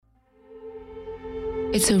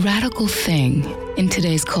It's a radical thing in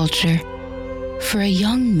today's culture for a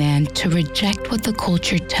young man to reject what the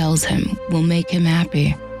culture tells him will make him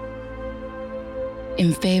happy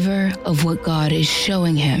in favor of what God is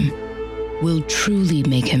showing him will truly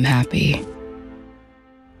make him happy.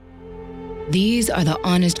 These are the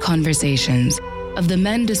honest conversations of the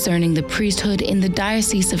men discerning the priesthood in the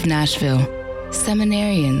Diocese of Nashville,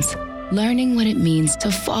 seminarians learning what it means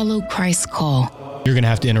to follow Christ's call. You're going to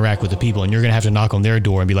have to interact with the people, and you're going to have to knock on their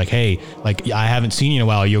door and be like, hey, like, I haven't seen you in a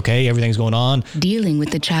while. Are you okay? Everything's going on? Dealing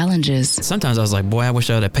with the challenges. Sometimes I was like, boy, I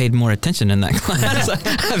wish I would have paid more attention in that class.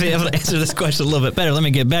 I'd be able to answer this question a little bit better. Let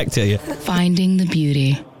me get back to you. Finding the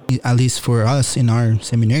beauty. At least for us in our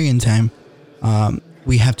seminarian time,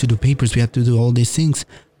 we have to do papers. We have to do all these things,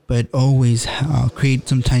 but always create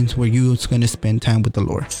some times where you're going to spend time with the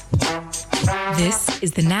Lord. This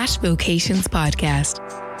is the Nash Vocations Podcast,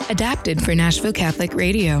 adapted for Nashville Catholic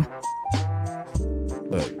Radio.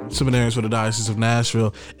 Seminarians for the Diocese of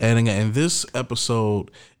Nashville, and this episode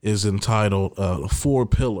is entitled Four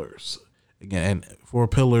Pillars. Again, 4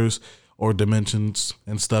 pillars or dimensions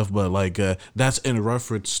and stuff, but like that's in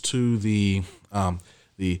reference to the kind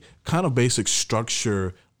of basic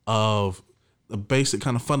structure of the basic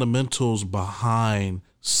kind of fundamentals behind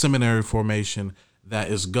seminary formation that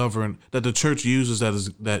is governed, that the church uses,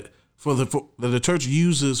 that the church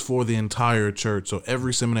uses for the entire church. So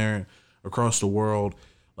every seminary across the world,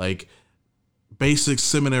 like basic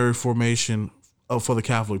seminary formation for the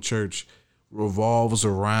Catholic Church revolves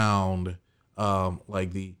around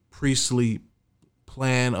like the priestly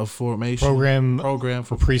plan of formation program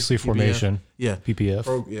for priestly PPF. Formation. Yeah, PPF.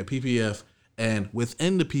 PPF, and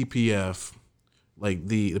within the PPF, like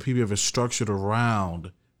the PPF is structured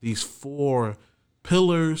around these 4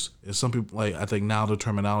 pillars. Is some people, like, I think now the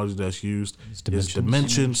terminology that's used is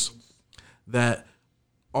dimensions. That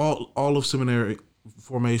all of seminary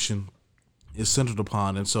formation is centered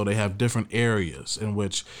upon, and so they have different areas in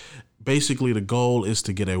which basically the goal is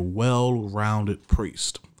to get a well-rounded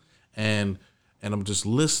priest. And I'm just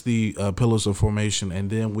list the pillars of formation, and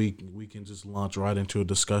then we can just launch right into a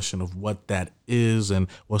discussion of what that is and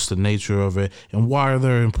what's the nature of it and why are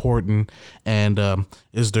they important, and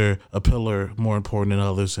is there a pillar more important than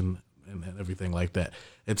others, and everything like that.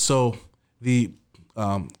 And so the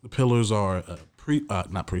pillars are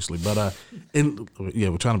not priestly, but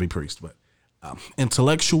we're trying to be priest, but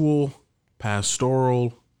intellectual,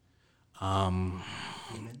 pastoral,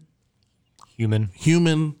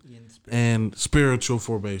 human, and spiritual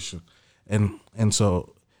formation, and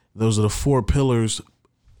so those are the 4 pillars.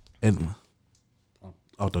 And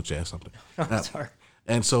I thought you asked something. Sorry.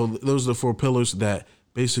 And so those are the 4 pillars that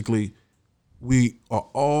basically we are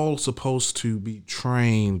all supposed to be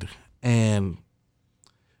trained and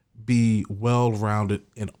be well-rounded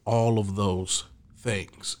in all of those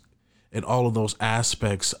things, in all of those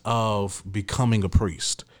aspects of becoming a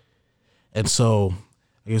priest. And so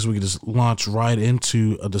I guess we could just launch right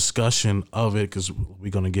into a discussion of it, because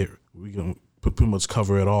we're gonna pretty much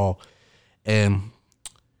cover it all. And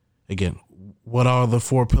again, what are the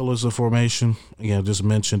 4 pillars of formation? Again, I just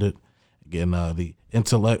mentioned it. Again, the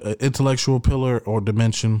intellectual pillar or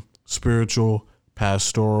dimension, spiritual,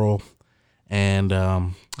 pastoral, and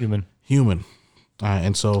human. All right,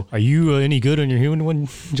 and so are you any good on your human one,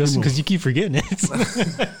 Justin? Because you keep forgetting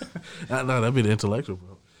it. No, that'd be the intellectual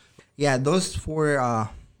pillar. Yeah, those 4,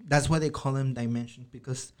 that's why they call them dimensions,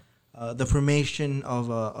 because the formation of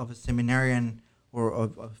a seminarian or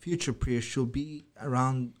of a future priest should be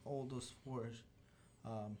around all those 4.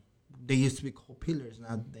 They used to be called pillars,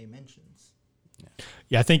 not dimensions.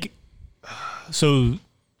 Yeah, I think so.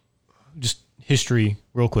 Just history,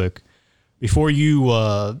 real quick. Before you,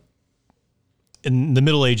 in the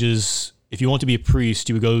Middle Ages, if you want to be a priest,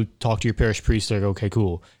 you would go talk to your parish priest. They're like, okay,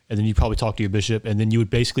 cool. And then you'd probably talk to your bishop, and then you would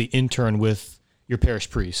basically intern with your parish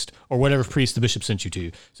priest or whatever priest the bishop sent you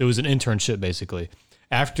to. So it was an internship, basically.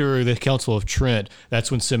 After the Council of Trent,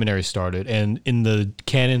 that's when seminary started. And in the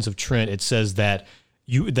canons of Trent, it says that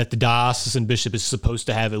the diocesan bishop is supposed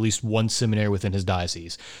to have at least one seminary within his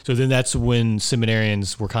diocese. So then that's when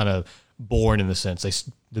seminarians were kind of born, in the sense.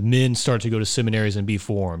 The men started to go to seminaries and be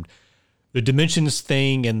formed. The dimensions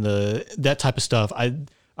thing and that type of stuff,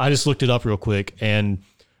 I just looked it up real quick, and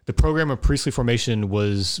the program of priestly formation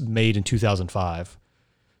was made in 2005.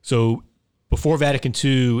 So before Vatican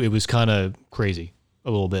II, it was kind of crazy a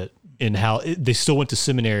little bit in how they still went to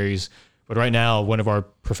seminaries. But right now, one of our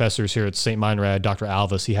professors here at St. Meinrad, Dr.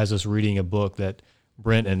 Alvis, he has us reading a book that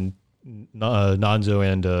Brent and Nanzo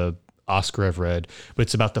and Oscar have read. But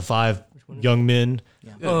it's about the 5 young men.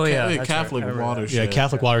 Catholic Watershed. Yeah,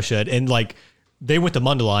 Catholic Watershed. And like they went to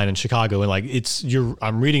Mundelein in Chicago, and like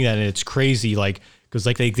I'm reading that and it's crazy, like because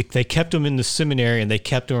like they kept them in the seminary and they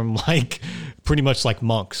kept them like pretty much like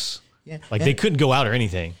monks. Yeah, like they couldn't go out or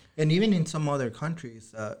anything. And even in some other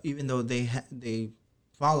countries, even though they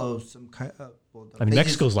follow some kind of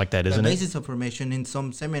Mexico's like that, isn't it? The basis of formation in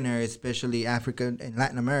some seminaries, especially Africa and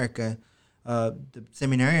Latin America, the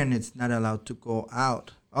seminarian is not allowed to go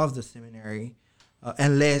out of the seminary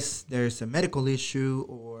unless there's a medical issue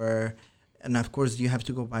and of course you have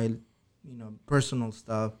to go by, personal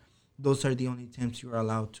stuff. Those are the only times you are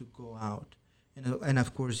allowed to go out. And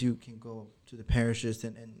of course you can go to the parishes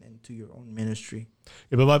and to your own ministry.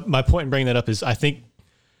 Yeah, but my point in bringing that up is I think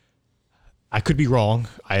I could be wrong.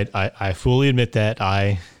 I fully admit that.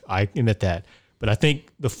 I admit that. But I think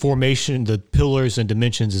the formation, the pillars and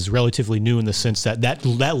dimensions is relatively new in the sense that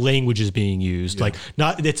language is being used. Yeah. Like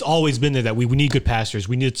not, it's always been there that we need good pastors.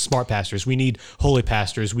 We need smart pastors. We need holy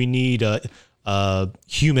pastors. We need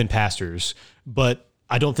human pastors. But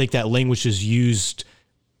I don't think that language is used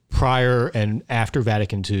prior and after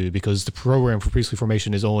Vatican II because the program for priestly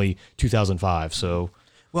formation is only 2005. So.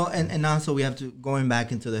 Well, and also we have to, going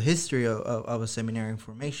back into the history of a seminary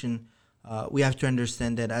formation, we have to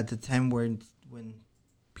understand that at the time when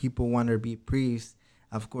people want to be priests,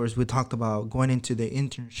 of course, we talked about going into the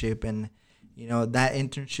internship, and that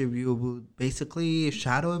internship you will basically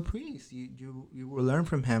shadow a priest. You will learn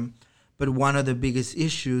from him. But one of the biggest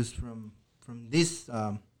issues from this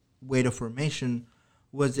way of formation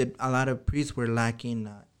was that a lot of priests were lacking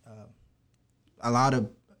a lot of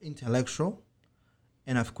intellectual.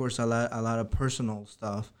 And of course, a lot of personal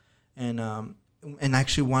stuff, and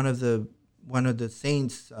actually one of the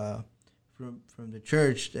saints from the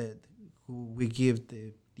church who we give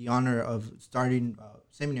the honor of starting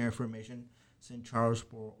seminary formation, St. Charles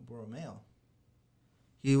Borromeo.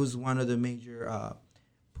 He was one of the major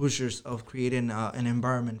pushers of creating an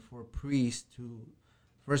environment for priests to,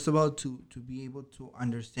 first of all, to be able to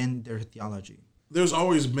understand their theology. There's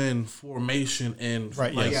always been formation in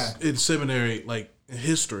in seminary, like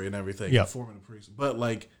history and everything, forming a priest. But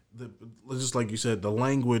like just like you said, the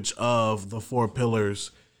language of the four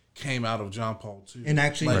pillars came out of John Paul II. And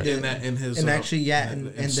actually, like in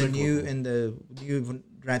the new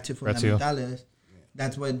Ratio Fundamentales,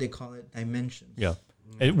 that's what they call it, dimensions. Yeah,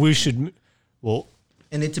 and we should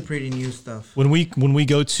and it's a pretty new stuff. When we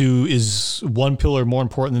go to is one pillar more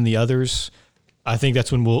important than the others, I think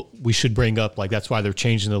that's when we should bring up, like, that's why they're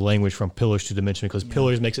changing the language from pillars to dimension, because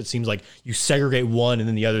pillars makes it seem like you segregate one and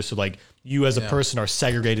then the other. So like you as a person are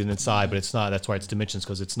segregated inside, but it's not. That's why it's dimensions,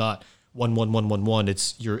 because it's not 1, 1, 1, 1, 1.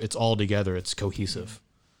 It's all together. It's cohesive.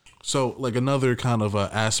 So like another kind of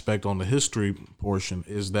aspect on the history portion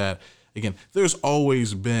is that, again, there's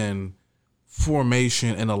always been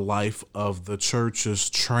formation in a life of the church's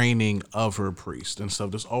training of her priest and stuff.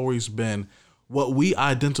 There's always been what we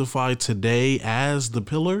identify today as the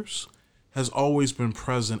pillars has always been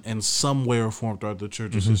present in some way or form throughout the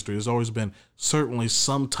church's history. There's always been certainly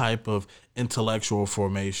some type of intellectual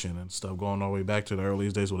formation and stuff going all the way back to the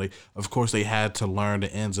earliest days where they had to learn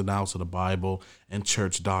the ins and outs of the Bible and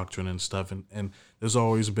church doctrine and stuff. And there's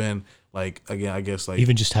always been, like, again, I guess, like,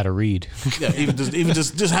 even just how to read. Yeah, even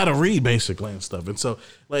just how to read basically and stuff. And so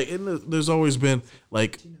like there's always been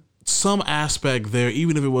like some aspect there,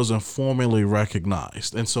 even if it wasn't formally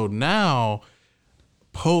recognized. And so now,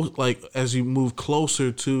 as you move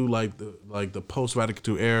closer to the post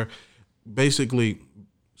Vatican II era, basically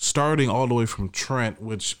starting all the way from Trent,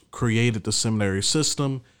 which created the seminary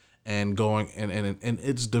system, and going and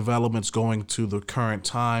its developments going to the current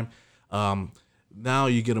time. Now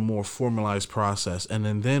you get a more formalized process, and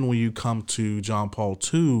then when you come to John Paul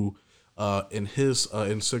II. In his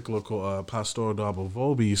encyclical Pastoral Dabo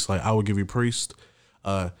Vobis, like, I will give you priest,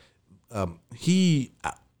 he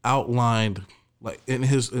outlined, like, in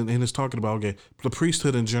his talking about the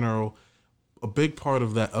priesthood in general. A big part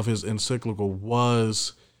of that, of his encyclical,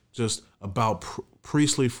 was just about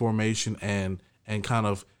priestly formation and kind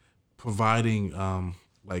of providing a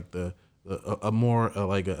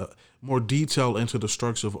more detail into the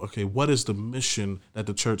structure of, what is the mission that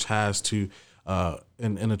the church has to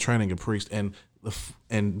in the training of priest, and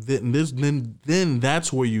then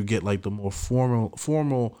that's where you get like the more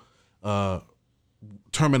formal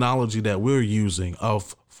terminology that we're using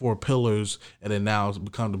of 4 pillars, and then now it's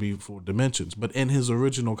become to be 4 dimensions. But in his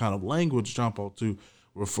original kind of language, John Paul II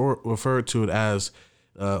referred to it as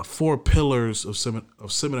 4 pillars of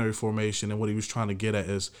seminary formation, and what he was trying to get at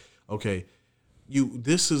is,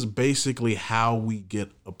 this is basically how we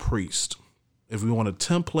get a priest. If we want a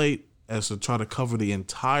template as to try to cover the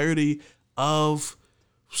entirety of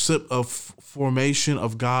formation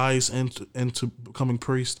of guys into becoming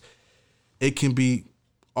priests, it can be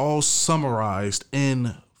all summarized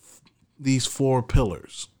in these 4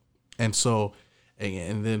 pillars. And so,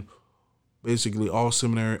 and then basically all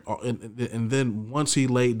seminary, and then once he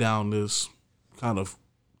laid down this kind of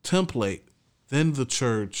template, then the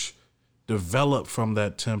church developed from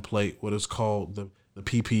that template what is called the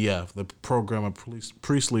PPF, the Program of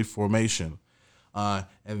Priestly Formation.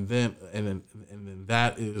 And then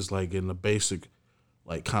that is like in the basic,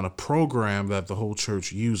 like kind of program that the whole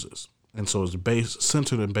church uses. And so it's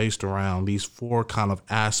centered and based around these 4 kind of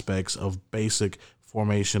aspects of basic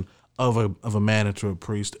formation of a man into a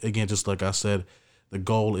priest. Again, just like I said, the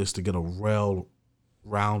goal is to get a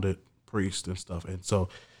well-rounded priest and stuff. And so,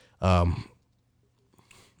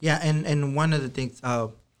 yeah, and one of the things,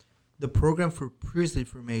 the Program for Priestly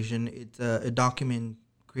Formation, it's a document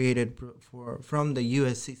created from the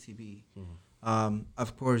USCCB.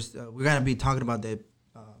 Of course, we're gonna be talking about the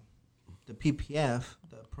PPF,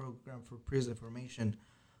 the Program for Priestly Formation,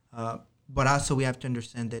 but also we have to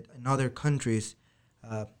understand that in other countries,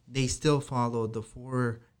 they still follow the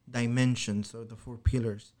 4 dimensions or the 4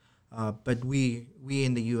 pillars. But we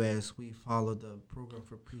in the U.S., we follow the Program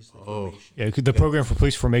for Priestly Formation. Yeah, the Program for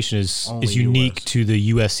Priestly Formation is Only unique US. to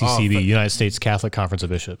the USCCB, United States Catholic Conference of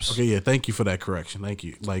Bishops. okay, yeah, thank you for that correction. Thank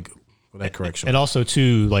you, for that correction. And also,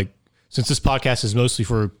 too, since this podcast is mostly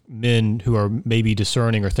for men who are maybe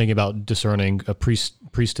discerning or thinking about discerning a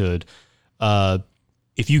priesthood,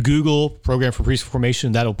 if you Google Program for Priestly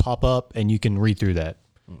Formation, that'll pop up and you can read through that.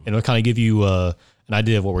 And it'll kind of give you an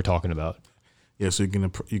idea of what we're talking about. Yeah, so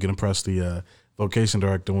you can impress the vocation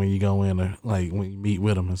director when you go in, or like when you meet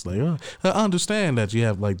with them. It's like, oh, I understand that you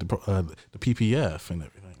have like the PPF and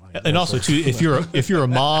everything. Like And also, too, if you're a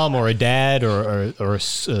mom or a dad or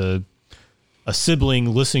a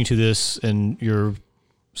sibling listening to this, and your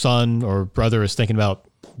son or brother is thinking about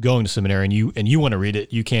going to seminary, and you want to read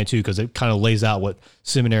it, you can too, because it kind of lays out what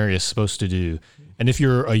seminary is supposed to do. And if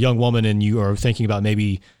you're a young woman and you are thinking about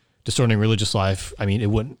maybe discerning religious life, I mean,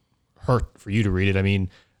 it wouldn't hurt for you to read it. I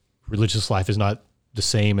mean, religious life is not the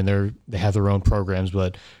same, and they have their own programs,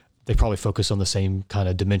 but they probably focus on the same kind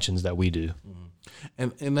of dimensions that we do.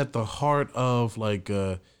 And at the heart of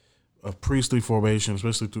a priestly formation,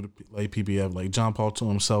 especially through the PPF, like John Paul II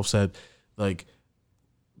himself said, like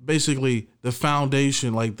basically the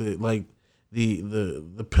foundation, the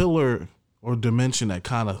pillar or dimension that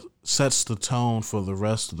kind of sets the tone for the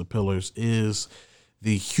rest of the pillars is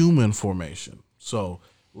the human formation. So,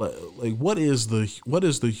 like, what is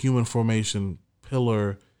the human formation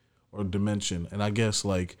pillar or dimension? And I guess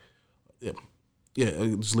just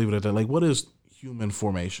leave it at that. Like, what is human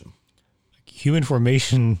formation? Human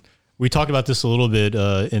formation. We talked about this a little bit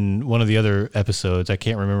in one of the other episodes. I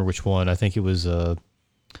can't remember which one. I think it was I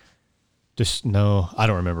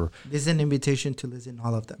don't remember. This is an invitation to listen to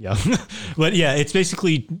all of them. Yeah. But yeah, it's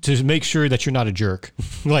basically to make sure that you're not a jerk.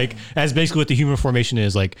 As basically what the human formation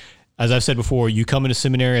is. Like, as I've said before, you come into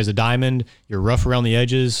seminary as a diamond, you're rough around the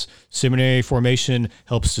edges. Seminary formation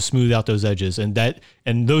helps to smooth out those edges. And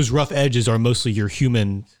those rough edges are mostly your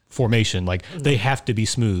human formation. Like, they have to be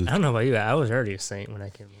smooth. I don't know about you. I was already a saint when I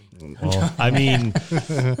came in. Well, I mean,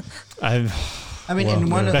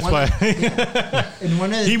 that's why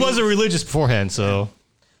he wasn't religious beforehand. So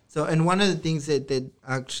and one of the things that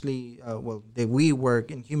actually, that we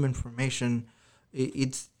work in human formation,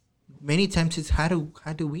 it's many times it's how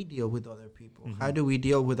do we deal with other people? Mm-hmm. How do we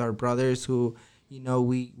deal with our brothers who,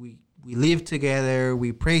 we live together,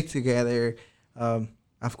 we pray together.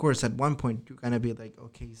 Of course, at one point you're gonna be like,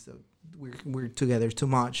 okay, so we're together too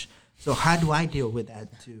much. So how do I deal with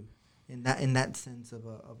that too? In that sense of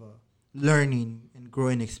a learning and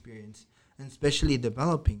growing experience, and especially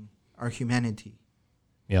developing our humanity.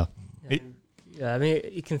 Yeah. I mean,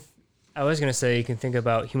 you can. I was gonna say you can think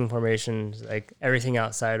about human formations like everything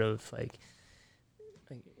outside of like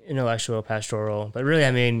intellectual, pastoral, but really,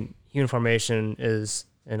 I mean, human formation is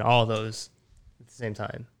in all those at the same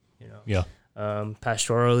time. Yeah.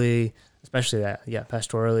 Pastorally, especially that. Yeah,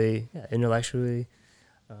 pastorally, intellectually,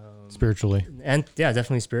 spiritually, and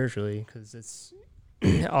definitely spiritually, because it's.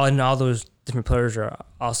 All those different pillars are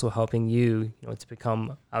also helping you, to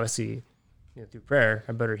become, obviously, through prayer,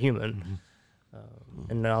 a better human,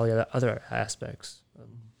 and all the other aspects.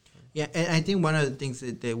 Yeah, and I think one of the things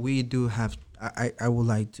that we do have, I would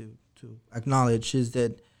like to acknowledge, is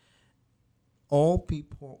that all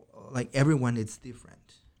people, like everyone, is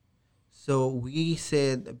different. So we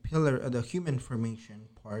said the pillar, the human formation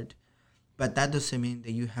part, but that doesn't mean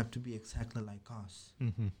that you have to be exactly like us.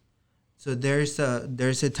 Mm-hmm. So there's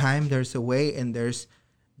a time, there's a way, and there's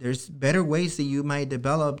there's better ways that you might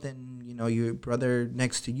develop than your brother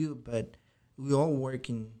next to you, but we all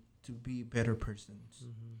working to be better persons.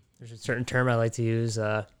 There's a certain term I like to use,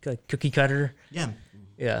 like cookie cutter. Yeah.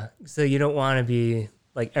 Yeah. So you don't want to be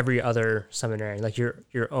like every other seminarian, like your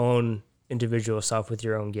own individual self with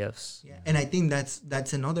your own gifts. Yeah, and I think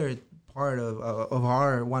that's another part of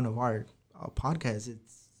our podcasts.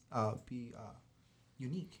 It's be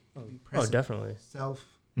unique. Be present, definitely. Self.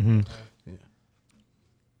 I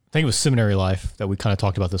think it was seminary life that we kind of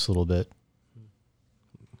talked about this a little bit.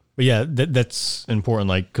 But yeah, that's important,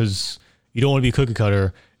 like, because you don't want to be a cookie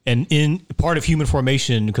cutter. And in part of human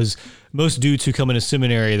formation, because most dudes who come into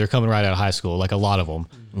seminary, they're coming right out of high school, like a lot of them.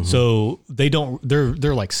 So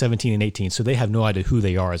they're like 17 and 18, so they have no idea who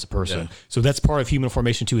they are as a person. Yeah. So that's part of human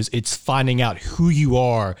formation too, is it's finding out who you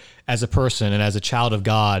are as a person and as a child of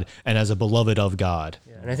God and as a beloved of God.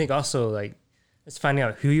 Yeah. And I think also like it's finding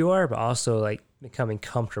out who you are, but also like becoming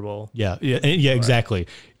comfortable. Yeah, exactly.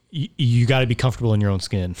 You got to be comfortable in your own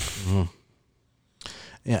skin.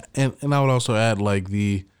 Yeah, and I would also add like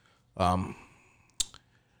the,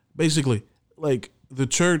 basically like the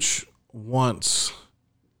church wants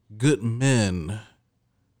good men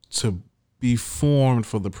to be formed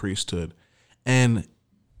for the priesthood, and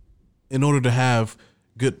in order to have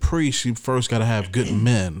good priests, you first got to have good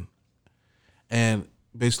men, and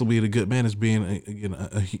basically being a good man is being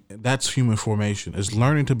that's human formation. Is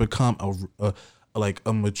learning to become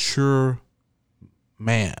a mature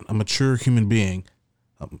man, a mature human being.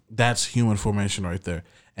 That's human formation right there.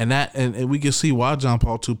 And we can see why John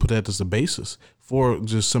Paul II put that as the basis for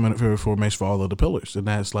just seminary formation for all of the pillars. And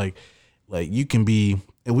that's like you can be,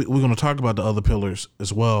 and we're going to talk about the other pillars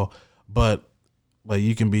as well, but like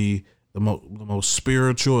you can be the most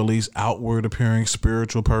spiritual, at least outward appearing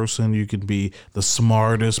spiritual person. You can be the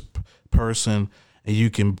smartest person, and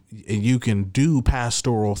you can do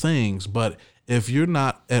pastoral things. But if you're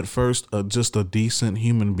not at first just a decent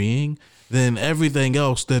human being, then everything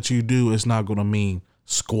else that you do is not going to mean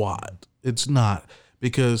squat. It's not,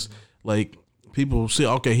 because like people say,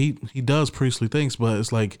 okay, he does priestly things, but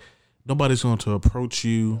it's like nobody's going to approach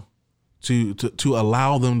you to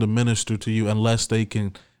allow them to minister to you unless they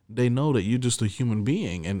know that you're just a human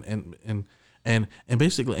being. And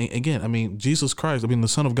basically, again, I mean, Jesus Christ, I mean, the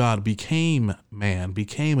Son of God became man,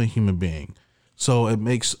 became a human being. So it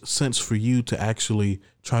makes sense for you to actually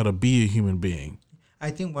try to be a human being. I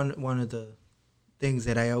think one of the things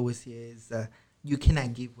that I always say is you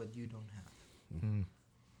cannot give what you don't have. Mm-hmm.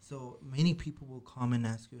 So many people will come and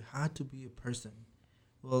ask you how to be a person.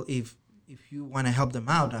 Well, if you want to help them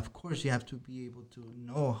out, of course you have to be able to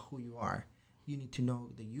know who you are. You need to know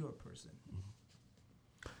that you're a person.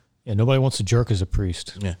 Yeah, nobody wants to jerk as a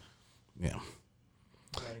priest. Yeah. I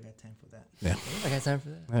got time for that. Yeah. I got time for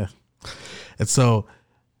that. Yeah. And so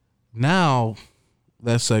now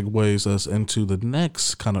that segues us into the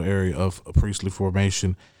next kind of area of a priestly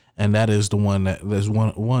formation, and that is the one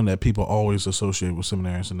that people always associate with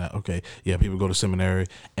seminaries. And that, okay, yeah, people go to seminary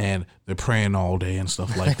and they're praying all day and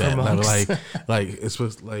stuff like that.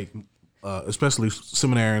 Especially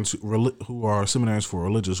seminarians who are seminarians for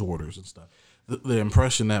religious orders and stuff. The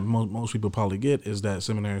impression that most people probably get is that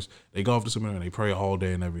seminaries, they go off to seminary and they pray all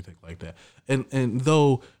day and everything like that. And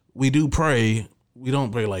though we do pray, we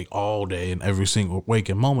don't pray like all day in every single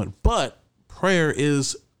waking moment, but prayer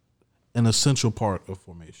is an essential part of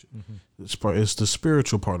formation. Mm-hmm. It's the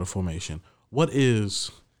spiritual part of formation. What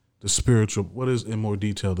is the spiritual? What is, in more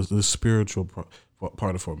detail, the spiritual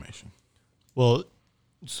part of formation? Well,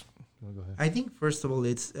 go ahead. I think first of all,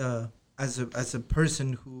 it's as a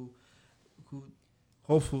person who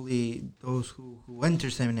hopefully those who enter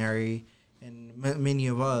seminary, and many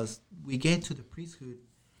of us, we get to the priesthood,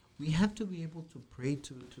 we have to be able to pray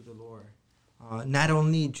to the Lord. Not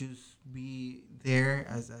only just be there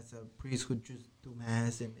as a priest who just do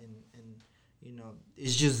mass and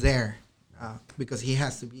it's just there because he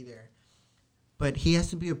has to be there, but he has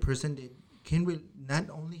to be a person that can not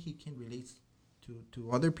only he can relate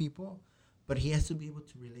to other people, but he has to be able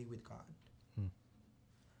to relate with God.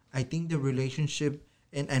 I think the relationship,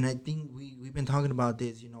 and I think we've been talking about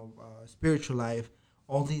this, spiritual life,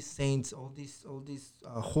 all these saints, all these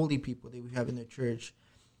holy people that we have in the church,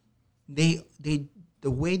 they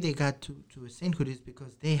the way they got to a sainthood is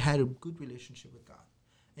because they had a good relationship with God.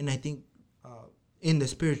 And I think in the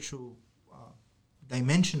spiritual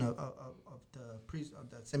dimension of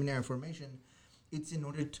the seminary formation, it's in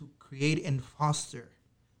order to create and foster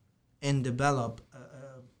and develop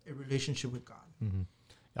a relationship with God. Mm-hmm.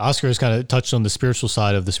 Oscar has kind of touched on the spiritual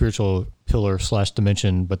side of the spiritual pillar /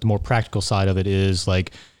 dimension, but the more practical side of it is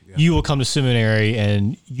like you will come to seminary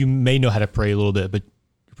and you may know how to pray a little bit, but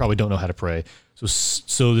you're probably don't know how to pray.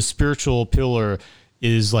 So the spiritual pillar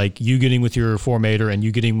is like you getting with your formator and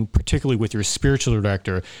you getting particularly with your spiritual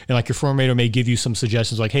director. And like your formator may give you some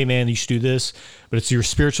suggestions like, hey man, you should do this, but it's your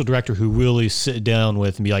spiritual director who really sit down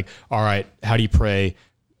with and be like, all right, how do you pray?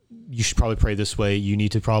 You should probably pray this way. You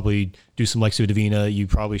need to probably do some Lectio Divina. You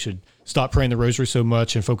probably should stop praying the rosary so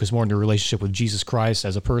much and focus more on your relationship with Jesus Christ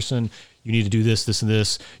as a person. You need to do this, this, and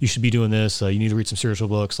this. You should be doing this. You need to read some spiritual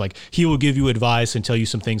books. Like he will give you advice and tell you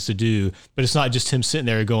some things to do, but it's not just him sitting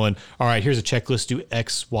there going, all right, here's a checklist, do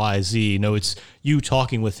X, Y, Z. No, it's you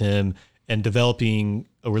talking with him and developing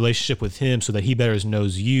a relationship with him so that he better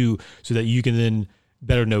knows you so that you can then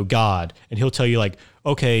better know God. And he'll tell you like,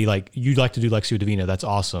 okay, like you'd like to do Lectio Divina. That's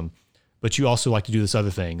awesome. But you also like to do this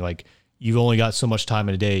other thing. Like you've only got so much time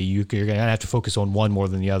in a day. You're going to have to focus on one more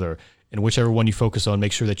than the other. And whichever one you focus on,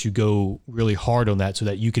 make sure that you go really hard on that so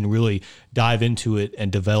that you can really dive into it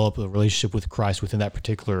and develop a relationship with Christ within that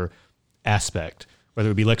particular aspect,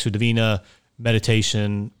 whether it be Lectio Divina,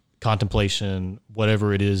 meditation, contemplation,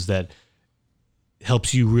 whatever it is that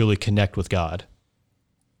helps you really connect with God.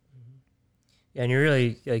 Yeah, and you're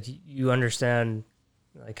really like you understand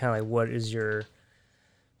like kind of like what is your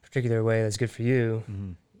particular way that's good for you.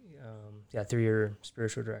 Through your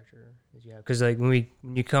spiritual director. Yeah, because like when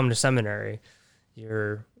you come to seminary,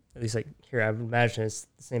 you're at least like here. I would imagine it's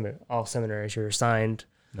the same at all seminaries. You're assigned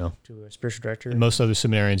to a spiritual director. In most other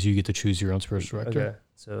seminarians, you get to choose your own spiritual director. Okay,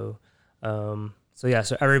 so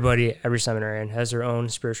every seminarian has their own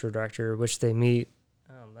spiritual director, which they meet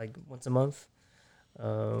like once a month.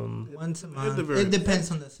 Once a month. It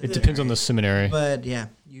depends on the seminary. It depends on the seminary. But yeah,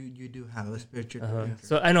 you do have a spiritual director.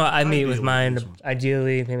 So I know I meet with mine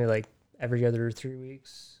ideally maybe like every other 3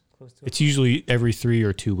 weeks. Close to it's usually every 3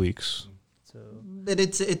 or 2 weeks. So, but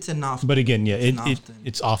it's enough. But again, yeah,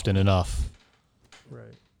 it's often enough.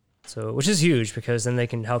 Right. So which is huge because then they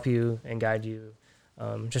can help you and guide you.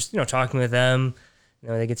 Just talking with them,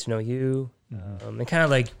 they get to know you, and kind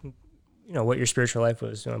of like what your spiritual life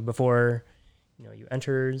was before you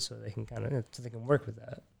entered, so they can so they can work with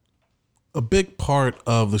that. A big part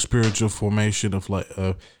of the spiritual formation of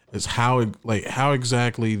is how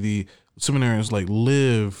exactly the seminarians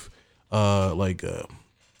live,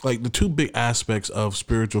 the two big aspects of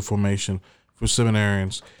spiritual formation for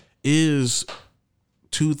seminarians is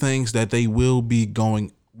two things that they will be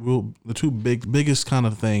the two biggest kind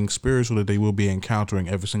of things spiritual that they will be encountering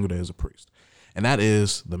every single day as a priest, and that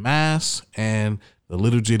is the Mass and the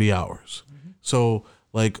Liturgy of the Hours. Mm-hmm. So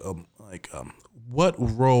what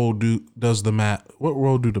role do the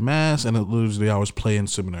Mass and the Liturgy of the Hours play in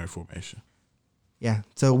seminary formation? Yeah,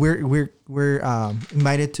 so we're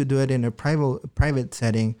invited to do it in a private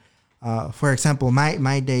setting. For example,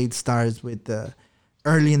 my day starts with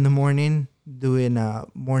early in the morning doing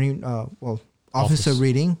morning officer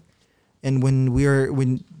reading, and when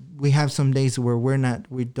we have some days where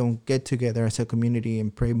we don't get together as a community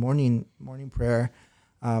and pray morning prayer.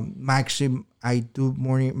 I do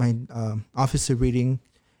my officer reading,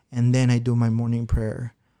 and then I do my morning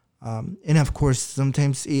prayer. And of course,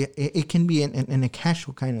 sometimes it can be in a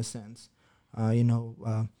casual kind of sense,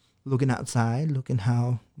 looking outside, looking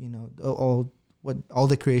how all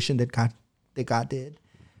the creation that God did,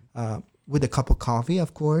 with a cup of coffee,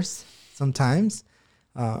 of course. Sometimes,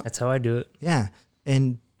 that's how I do it. Yeah,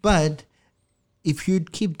 but if you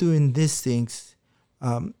keep doing these things,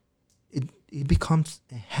 it becomes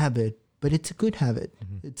a habit. But it's a good habit.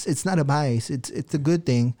 Mm-hmm. It's not a bias. It's a good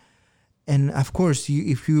thing. And of course,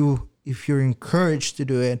 if you're encouraged to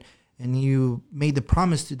do it and you made the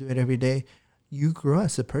promise to do it every day, you grow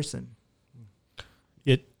as a person.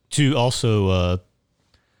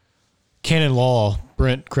 Canon law,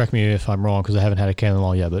 Brent, correct me if I'm wrong because I haven't had a canon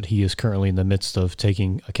law yet, but he is currently in the midst of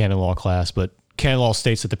taking a canon law class. But canon law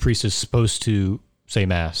states that the priest is supposed to say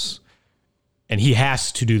Mass, and he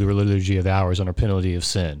has to do the Liturgy of the Hours under penalty of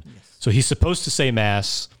sin. Yes. So he's supposed to say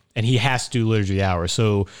Mass, and he has to do Liturgy of the Hours.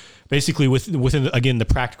 So basically, within again the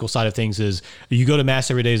practical side of things is you go to Mass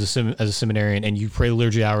every day as a seminarian, and you pray the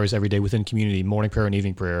Liturgy of the Hours every day within community, morning prayer and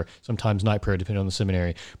evening prayer, sometimes night prayer, depending on the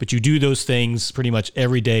seminary. But you do those things pretty much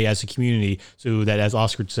every day as a community, so that, as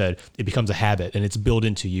Oscar said, it becomes a habit and it's built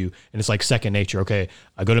into you, and it's like second nature. Okay,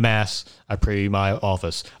 I go to Mass, I pray my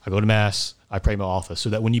office. I go to Mass, I pray my office. So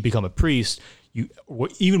that when you become a priest,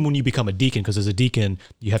 even when you become a deacon, because as a deacon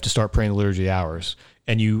you have to start praying the Liturgy of the Hours,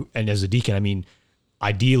 and as a deacon, I mean,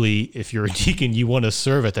 ideally, if you're a deacon, you want to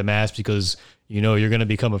serve at the Mass because you're going to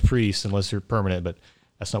become a priest unless you're permanent, but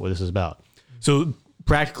that's not what this is about. So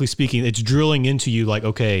practically speaking, it's drilling into you like,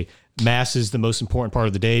 okay, Mass is the most important part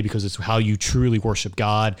of the day because it's how you truly worship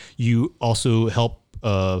God. You also help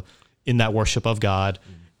in that worship of God,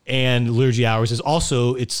 and liturgy hours is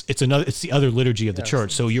also it's the other liturgy of the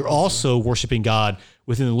church. So you're also worshiping God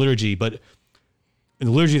within the liturgy, but in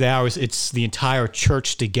the liturgy of the hours, it's the entire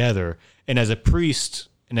church together. And as a priest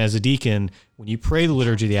and as a deacon, when you pray the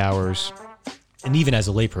liturgy of the hours, and even as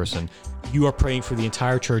a layperson, you are praying for the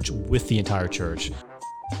entire church with the entire church.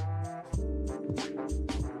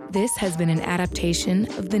 This has been an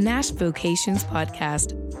adaptation of the Nash Vocations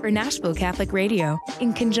podcast for Nashville Catholic Radio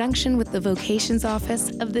in conjunction with the Vocations Office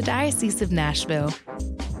of the Diocese of Nashville.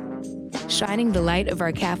 Shining the light of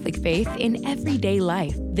our Catholic faith in everyday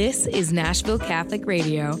life. This is Nashville Catholic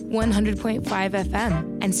Radio, 100.5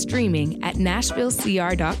 FM, and streaming at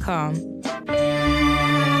nashvillecr.com.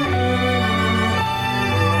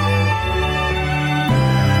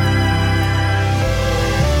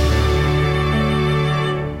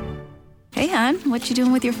 Hey, hon, what you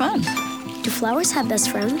doing with your phone? Do flowers have best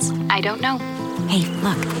friends? I don't know. Hey,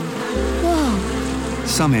 look. Whoa.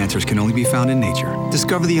 Some answers can only be found in nature.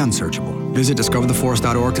 Discover the unsearchable. Visit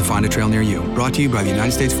discovertheforest.org to find a trail near you. Brought to you by the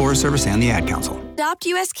United States Forest Service and the Ad Council. Adopt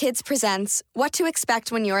US Kids presents What to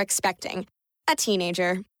Expect When You're Expecting a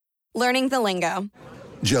Teenager. Learning the lingo.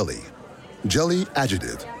 Jelly. Jelly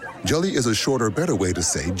adjective. Jelly is a shorter, better way to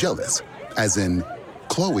say jealous. As in,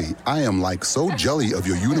 Chloe, I am like so jelly of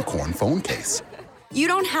your unicorn phone case. You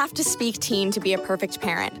don't have to speak teen to be a perfect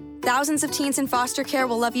parent. Thousands of teens in foster care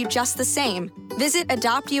will love you just the same. Visit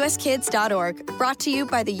adoptuskids.org, brought to you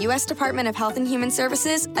by the U.S. Department of Health and Human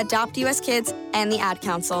Services, Adopt US Kids, and the Ad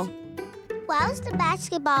Council. Why was the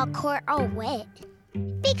basketball court all wet?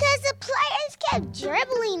 Because the players kept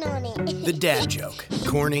dribbling on it. The dad joke.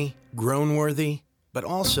 Corny, groan-worthy, but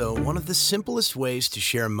also one of the simplest ways to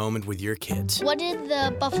share a moment with your kids. What did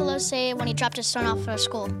the buffalo say when he dropped his son off for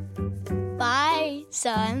school? Bye,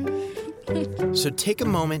 son. So take a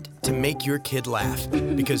moment to make your kid laugh,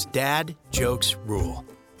 because dad jokes rule.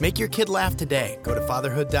 Make your kid laugh today. Go to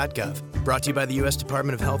fatherhood.gov. Brought to you by the U.S.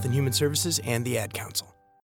 Department of Health and Human Services and the Ad Council.